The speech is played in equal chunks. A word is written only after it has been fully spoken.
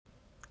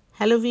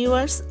Hello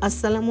viewers,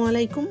 Assalamu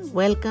alaikum.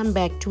 Welcome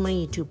back to my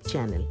YouTube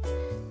channel.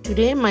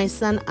 Today my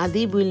son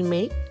Adib will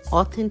make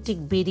authentic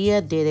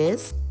Birria de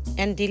Res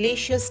and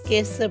delicious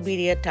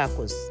Quesabirria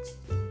Tacos.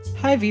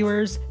 Hi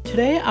viewers,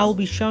 today I will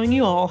be showing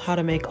you all how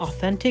to make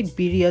authentic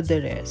Birria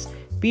de Res.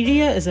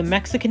 Birria is a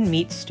Mexican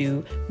meat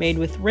stew made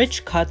with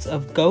rich cuts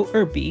of goat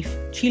or beef,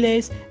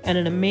 chiles, and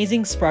an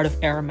amazing spread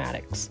of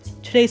aromatics.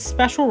 Today's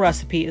special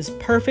recipe is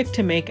perfect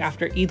to make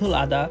after Eid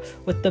al-Adha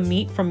with the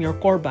meat from your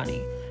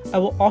korbani. I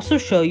will also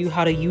show you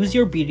how to use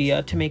your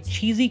birria to make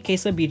cheesy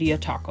quesabirria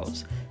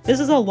tacos. This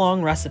is a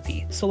long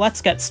recipe, so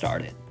let's get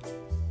started.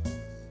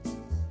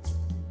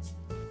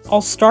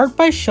 I'll start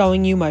by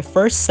showing you my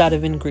first set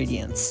of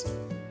ingredients.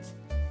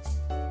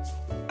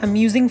 I'm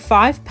using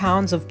 5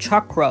 pounds of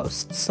chuck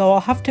roast, so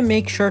I'll have to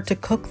make sure to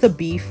cook the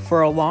beef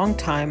for a long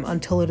time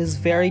until it is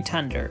very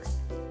tender.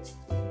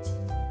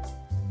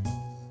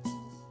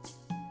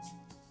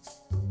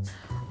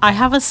 I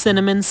have a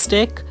cinnamon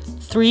stick,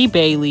 3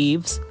 bay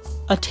leaves,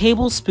 a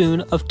tablespoon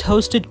of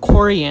toasted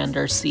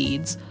coriander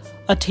seeds,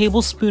 a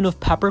tablespoon of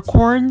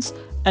peppercorns,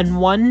 and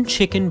 1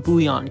 chicken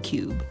bouillon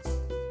cube.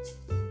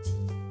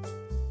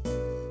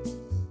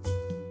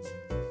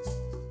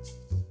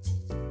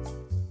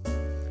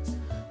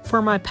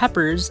 For my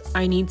peppers,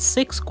 I need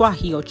 6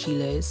 guajillo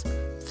chiles,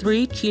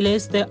 3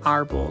 chiles de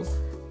arbol,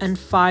 and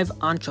 5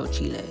 ancho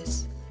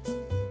chiles.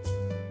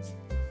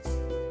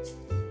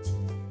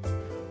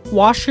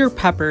 Wash your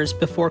peppers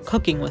before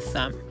cooking with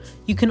them.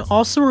 You can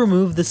also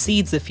remove the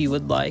seeds if you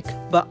would like,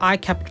 but I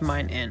kept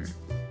mine in.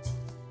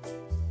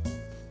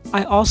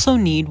 I also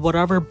need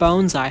whatever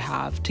bones I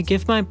have to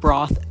give my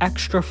broth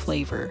extra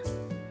flavor.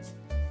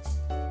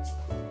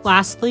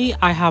 Lastly,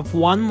 I have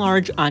 1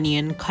 large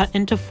onion cut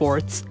into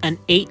fourths and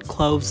 8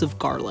 cloves of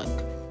garlic.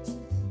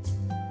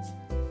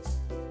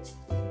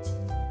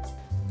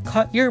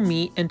 Cut your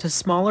meat into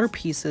smaller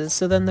pieces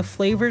so then the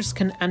flavors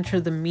can enter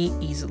the meat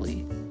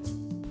easily.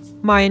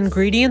 My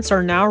ingredients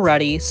are now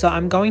ready, so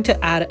I'm going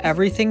to add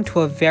everything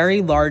to a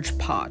very large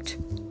pot.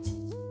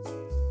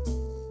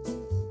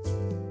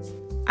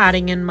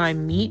 Adding in my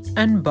meat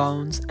and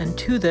bones, and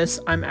to this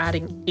I'm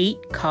adding 8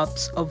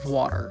 cups of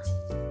water.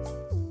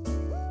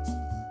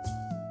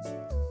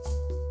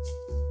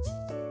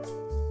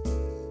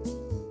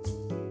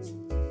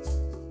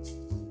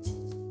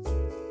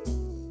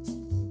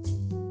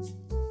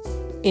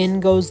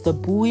 In goes the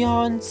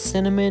bouillon,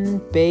 cinnamon,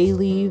 bay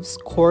leaves,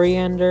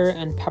 coriander,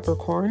 and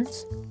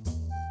peppercorns.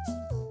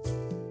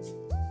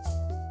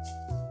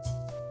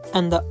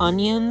 And the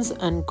onions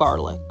and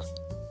garlic.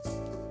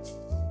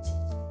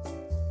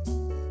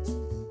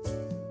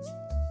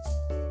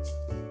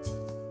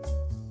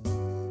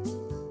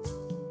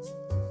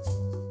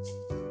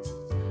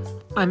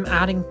 I'm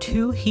adding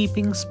 2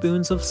 heaping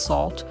spoons of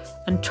salt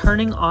and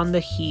turning on the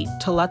heat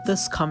to let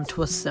this come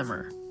to a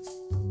simmer.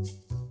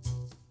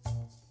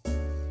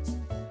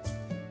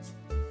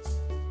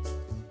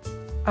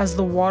 As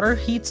the water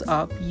heats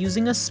up,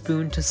 using a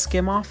spoon to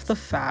skim off the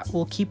fat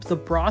will keep the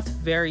broth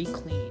very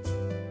clean.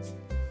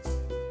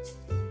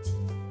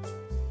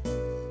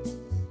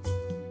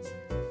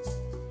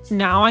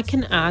 Now I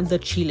can add the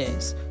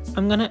chiles.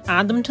 I'm going to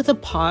add them to the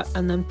pot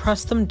and then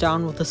press them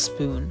down with a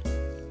spoon.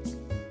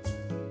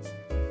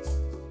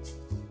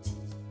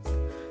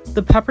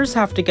 The peppers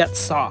have to get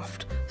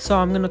soft, so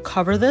I'm going to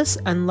cover this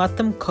and let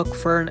them cook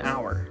for an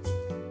hour.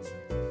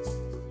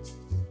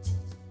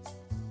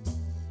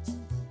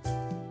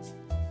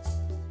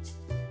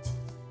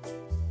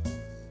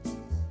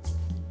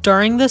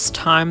 During this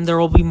time, there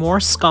will be more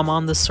scum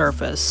on the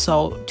surface,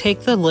 so take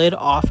the lid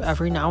off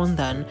every now and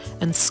then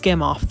and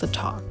skim off the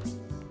top.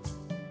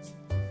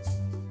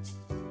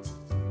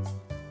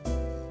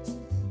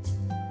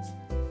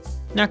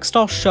 Next,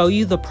 I'll show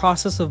you the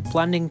process of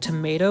blending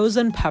tomatoes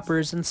and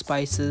peppers and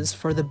spices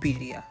for the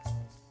birria.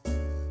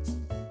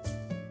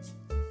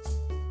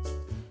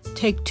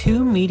 Take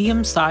 2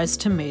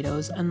 medium-sized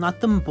tomatoes and let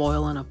them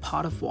boil in a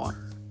pot of water.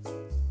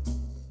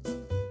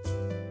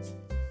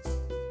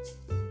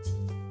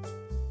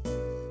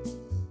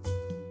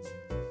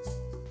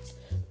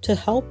 To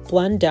help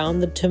blend down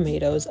the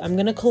tomatoes, I'm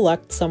going to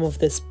collect some of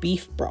this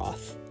beef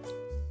broth.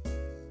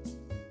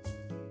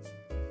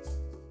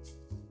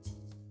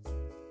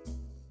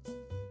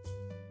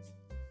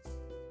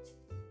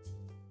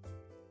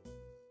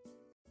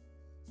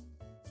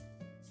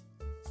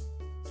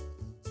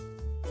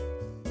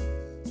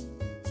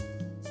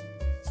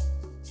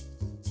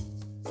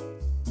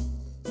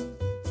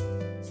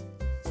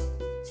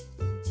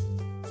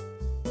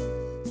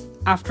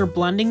 After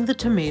blending the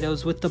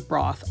tomatoes with the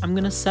broth, I'm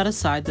going to set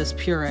aside this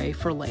puree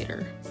for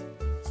later.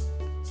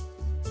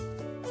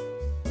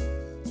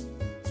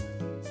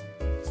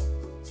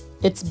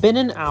 It's been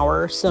an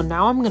hour, so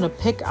now I'm going to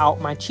pick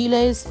out my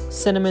chiles,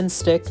 cinnamon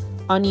stick,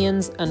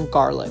 onions, and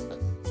garlic.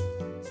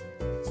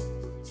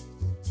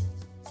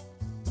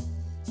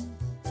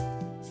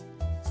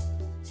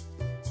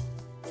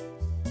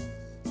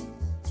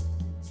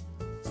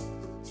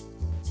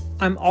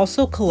 I'm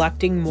also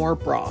collecting more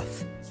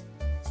broth.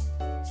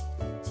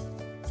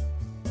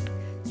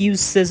 Use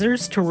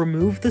scissors to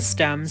remove the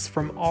stems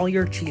from all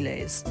your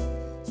chiles.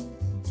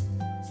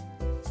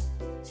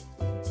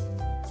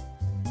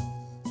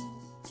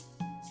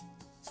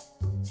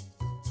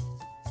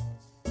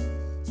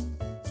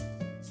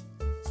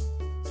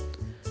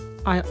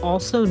 I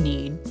also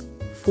need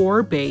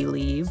 4 bay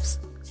leaves,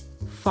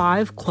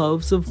 5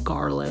 cloves of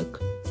garlic,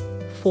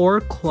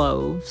 4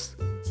 cloves,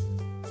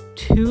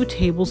 2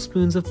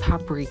 tablespoons of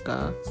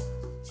paprika,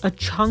 a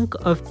chunk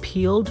of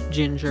peeled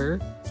ginger,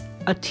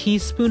 a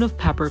teaspoon of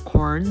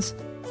peppercorns,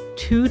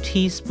 2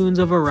 teaspoons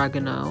of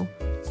oregano,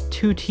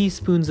 2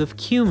 teaspoons of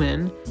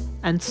cumin,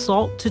 and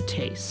salt to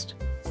taste.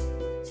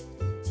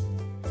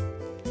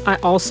 I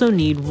also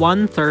need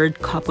 1/3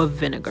 cup of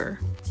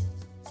vinegar.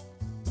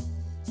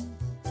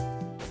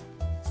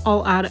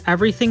 I'll add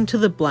everything to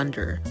the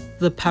blender: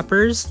 the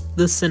peppers,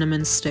 the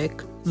cinnamon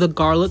stick, the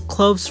garlic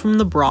cloves from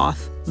the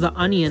broth, the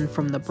onion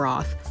from the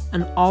broth,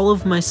 and all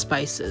of my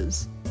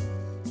spices.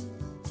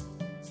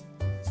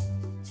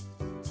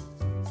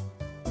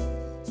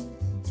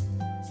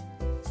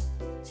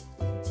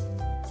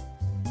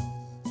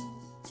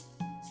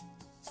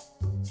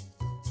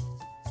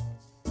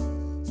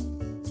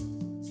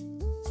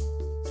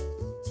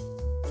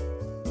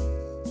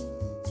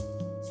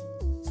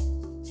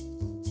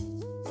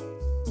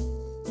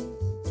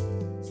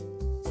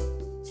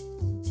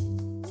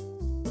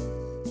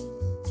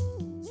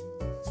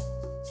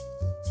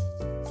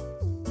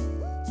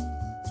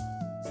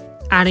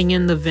 Adding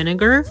in the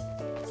vinegar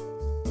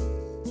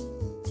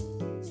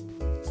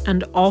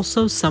and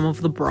also some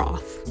of the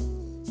broth.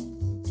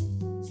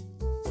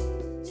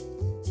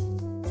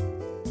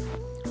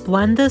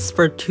 Blend this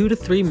for 2 to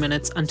 3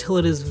 minutes until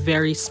it is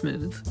very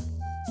smooth.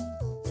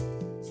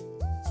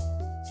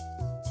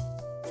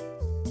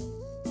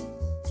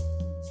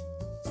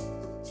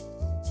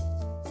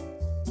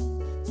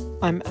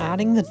 I'm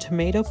adding the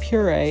tomato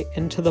puree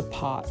into the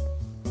pot.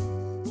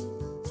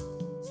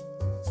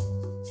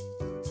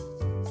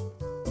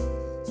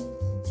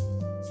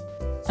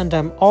 And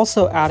I'm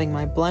also adding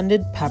my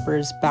blended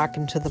peppers back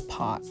into the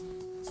pot.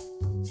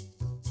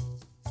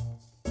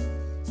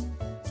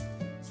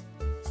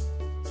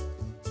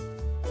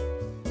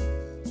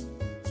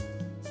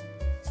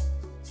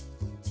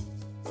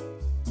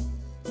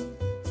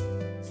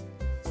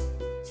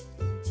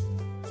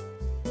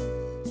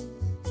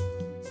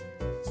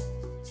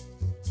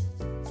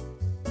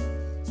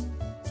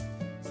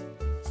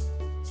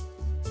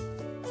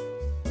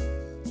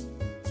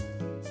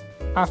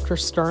 After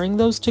stirring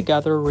those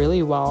together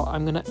really well,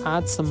 I'm going to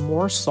add some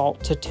more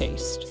salt to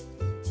taste.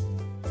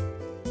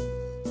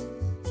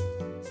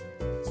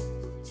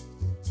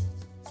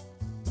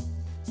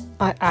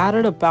 I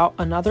added about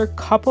another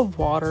cup of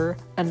water,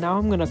 and now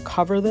I'm going to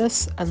cover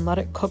this and let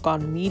it cook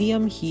on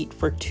medium heat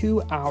for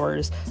 2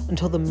 hours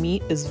until the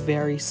meat is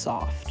very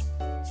soft.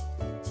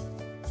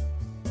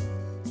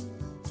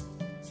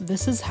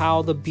 This is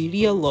how the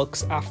birria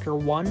looks after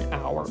 1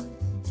 hour.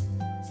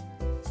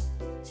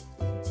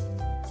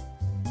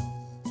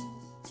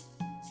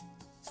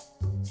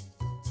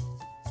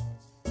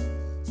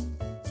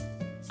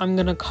 I'm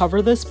gonna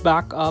cover this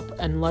back up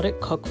and let it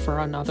cook for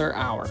another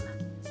hour.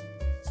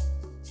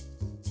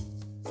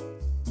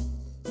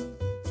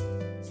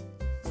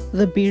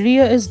 The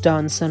birria is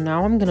done, so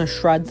now I'm gonna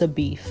shred the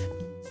beef.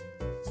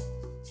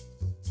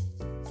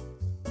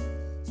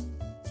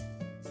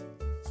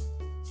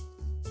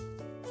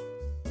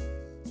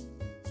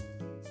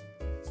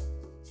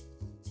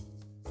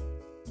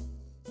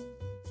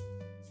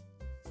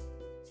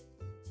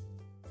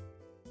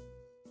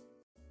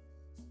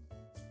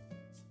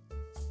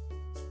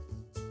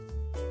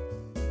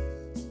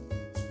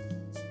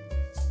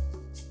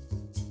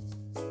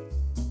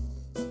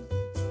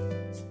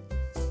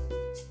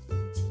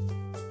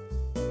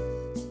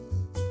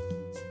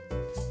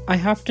 I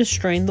have to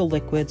strain the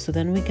liquid so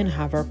then we can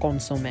have our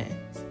consommé.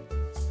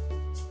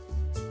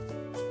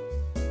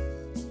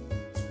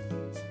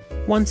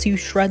 Once you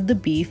shred the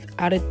beef,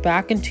 add it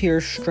back into your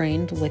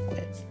strained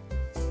liquid.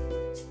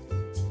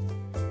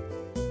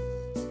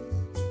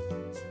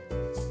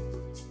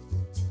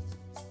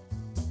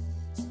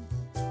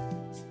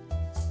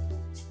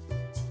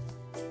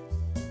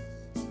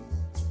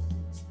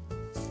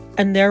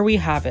 And there we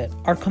have it,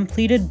 our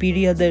completed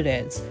birria de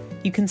res.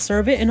 You can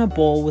serve it in a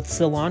bowl with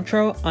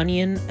cilantro,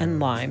 onion, and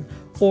lime,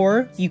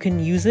 or you can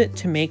use it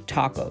to make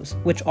tacos,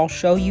 which I'll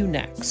show you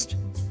next.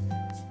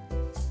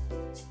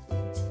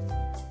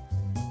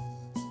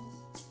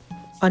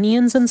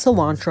 Onions and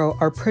cilantro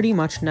are pretty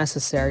much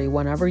necessary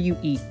whenever you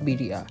eat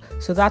birria,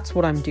 so that's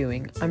what I'm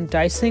doing. I'm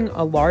dicing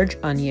a large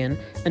onion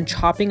and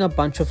chopping a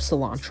bunch of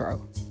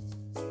cilantro.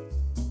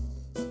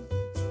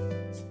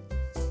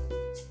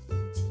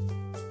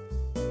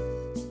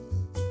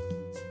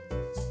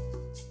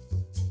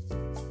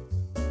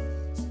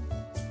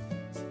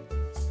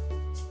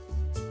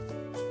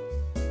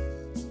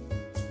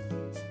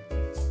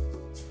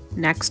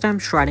 Next, I'm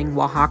shredding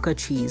Oaxaca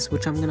cheese,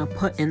 which I'm going to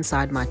put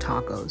inside my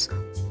tacos.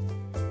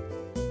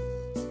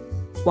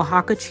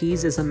 Oaxaca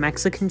cheese is a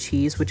Mexican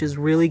cheese which is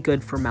really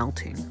good for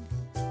melting.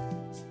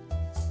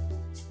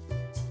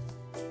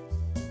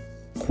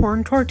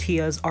 Corn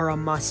tortillas are a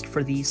must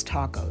for these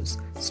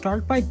tacos.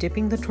 Start by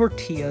dipping the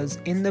tortillas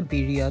in the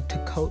birria to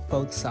coat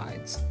both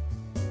sides.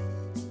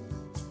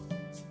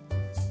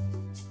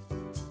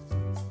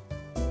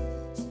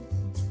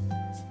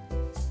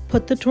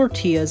 Put the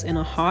tortillas in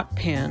a hot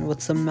pan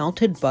with some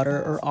melted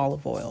butter or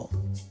olive oil.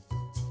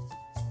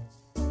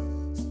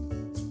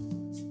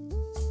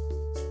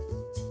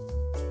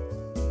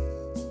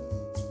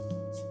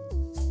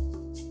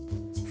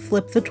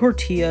 Flip the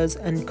tortillas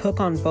and cook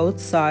on both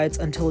sides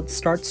until it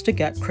starts to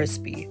get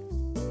crispy.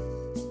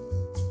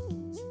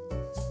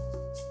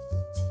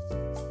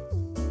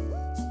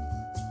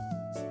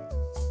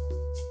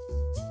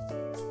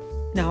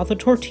 Now the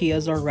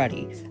tortillas are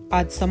ready.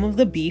 Add some of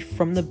the beef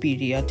from the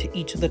birria to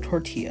each of the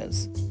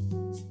tortillas.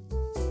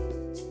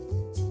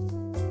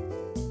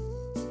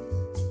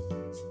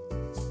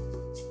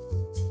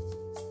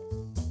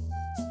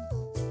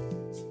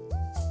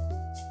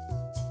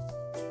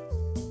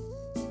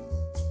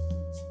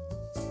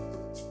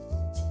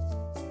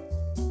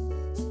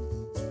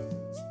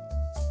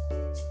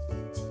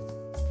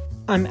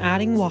 I'm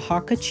adding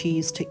Oaxaca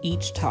cheese to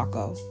each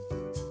taco.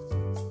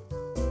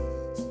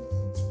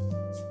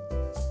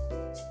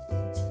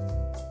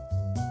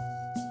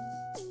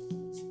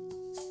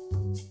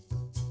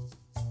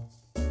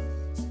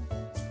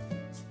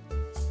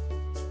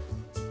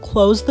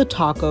 Close the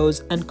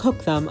tacos and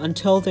cook them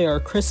until they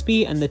are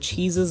crispy and the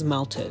cheese is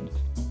melted.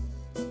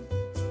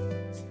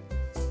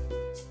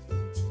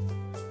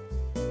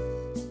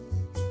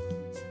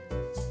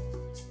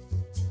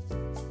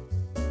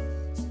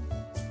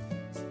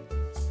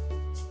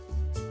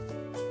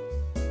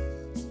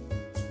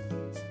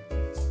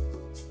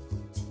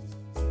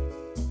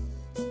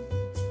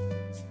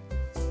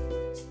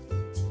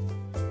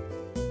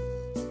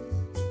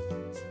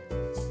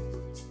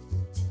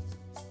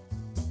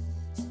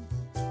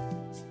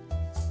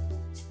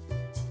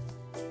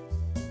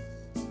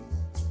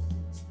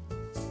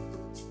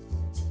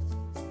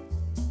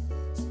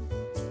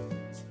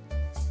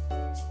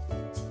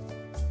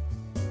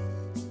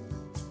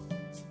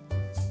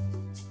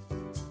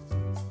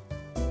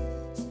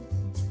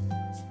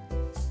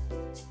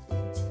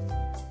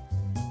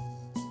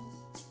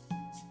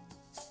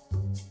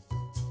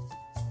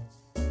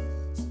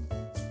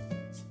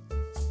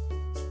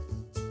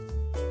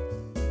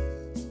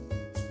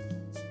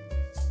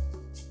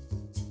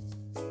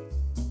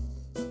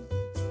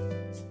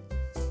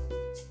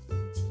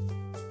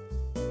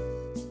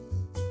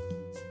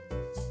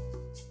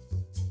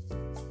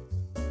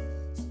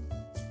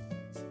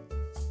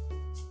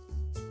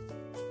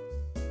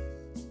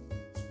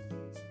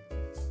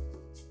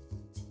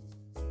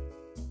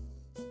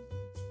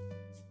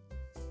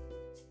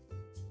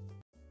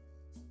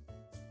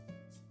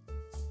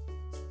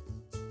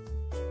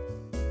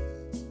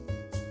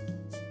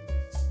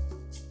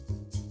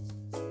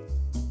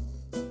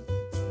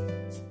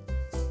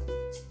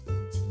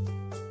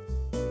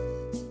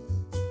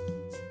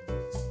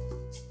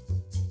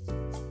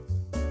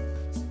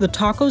 The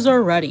tacos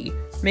are ready.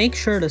 Make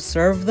sure to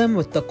serve them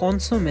with the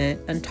consomme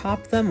and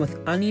top them with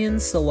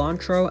onions,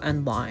 cilantro,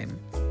 and lime.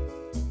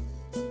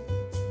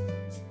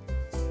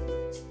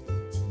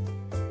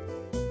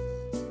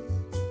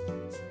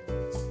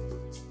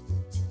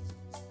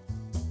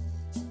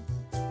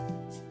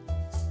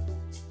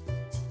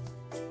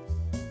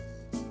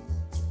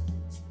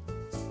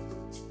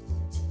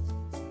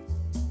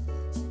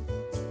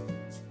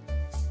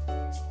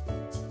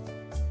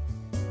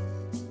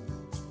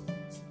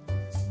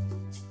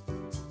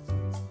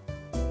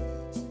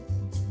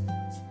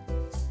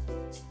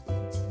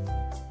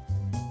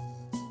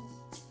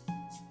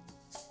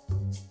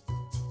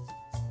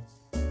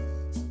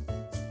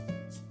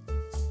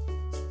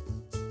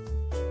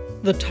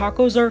 The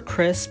tacos are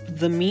crisp,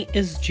 the meat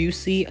is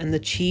juicy, and the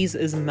cheese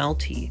is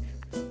melty.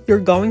 You're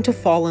going to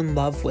fall in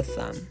love with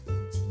them.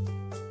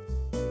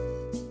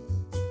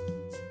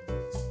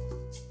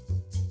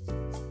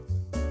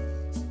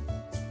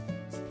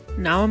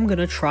 Now I'm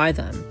gonna try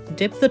them.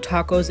 Dip the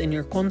tacos in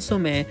your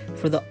consomme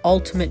for the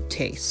ultimate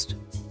taste.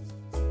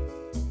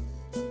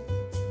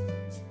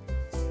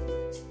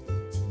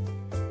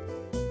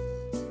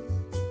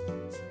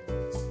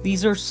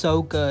 These are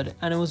so good,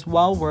 and it was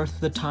well worth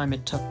the time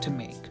it took to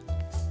make.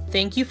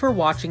 Thank you for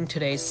watching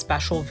today's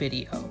special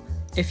video.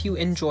 If you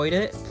enjoyed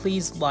it,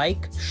 please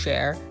like,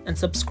 share, and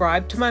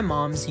subscribe to my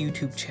mom's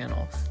YouTube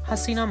channel,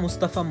 Hasina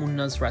Mustafa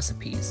Munna's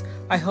Recipes.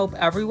 I hope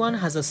everyone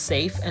has a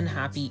safe and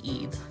happy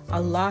Eid.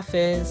 Allah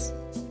Hafiz!